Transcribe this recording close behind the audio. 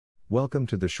Welcome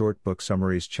to the Short Book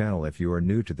Summaries channel. If you are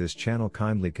new to this channel,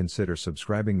 kindly consider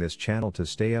subscribing this channel to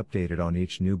stay updated on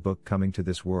each new book coming to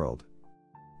this world.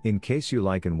 In case you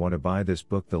like and want to buy this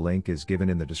book, the link is given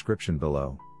in the description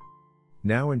below.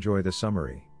 Now enjoy the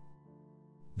summary.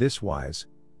 This wise,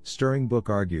 stirring book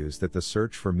argues that the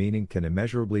search for meaning can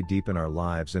immeasurably deepen our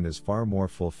lives and is far more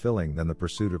fulfilling than the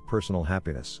pursuit of personal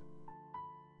happiness.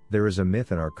 There is a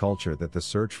myth in our culture that the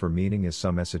search for meaning is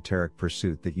some esoteric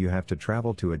pursuit that you have to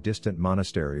travel to a distant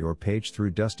monastery or page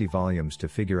through dusty volumes to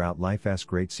figure out life's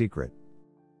great secret.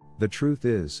 The truth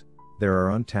is, there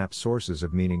are untapped sources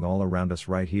of meaning all around us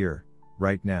right here,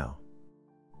 right now.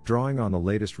 Drawing on the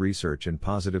latest research in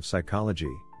positive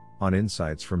psychology, on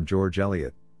insights from George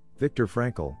Eliot, Viktor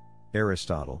Frankl,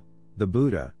 Aristotle, the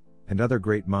Buddha, and other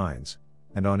great minds,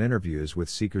 and on interviews with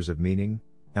seekers of meaning,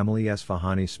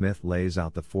 Esfahani Smith lays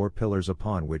out the 4 pillars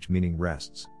upon which meaning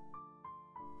rests.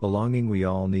 Belonging. We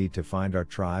all need to find our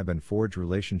tribe and forge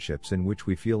relationships in which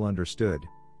we feel understood,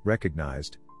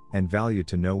 recognized, and valued,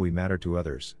 to know we matter to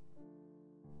others.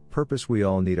 Purpose. We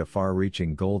all need a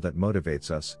far-reaching goal that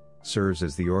motivates us, serves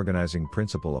as the organizing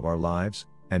principle of our lives,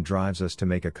 and drives us to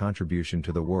make a contribution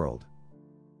to the world.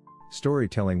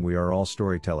 Storytelling. We are all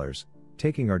storytellers,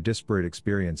 taking our disparate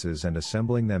experiences and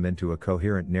assembling them into a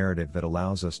coherent narrative that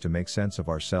allows us to make sense of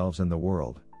ourselves and the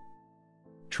world.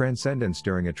 Transcendence.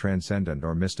 During a transcendent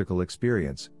or mystical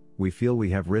experience, we feel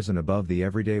we have risen above the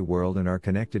everyday world and are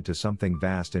connected to something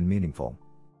vast and meaningful.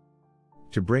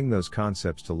 To bring those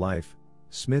concepts to life,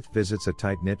 Smith visits a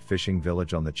tight-knit fishing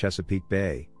village on the Chesapeake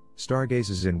Bay,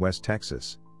 stargazes in West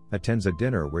Texas, attends a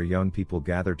dinner where young people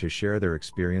gather to share their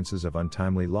experiences of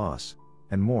untimely loss,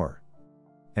 and more.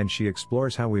 And she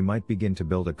explores how we might begin to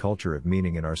build a culture of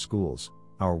meaning in our schools,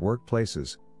 our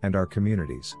workplaces, and our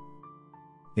communities.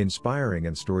 Inspiring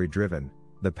and story-driven,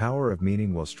 the power of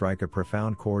meaning will strike a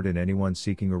profound chord in anyone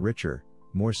seeking a richer,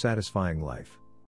 more satisfying life.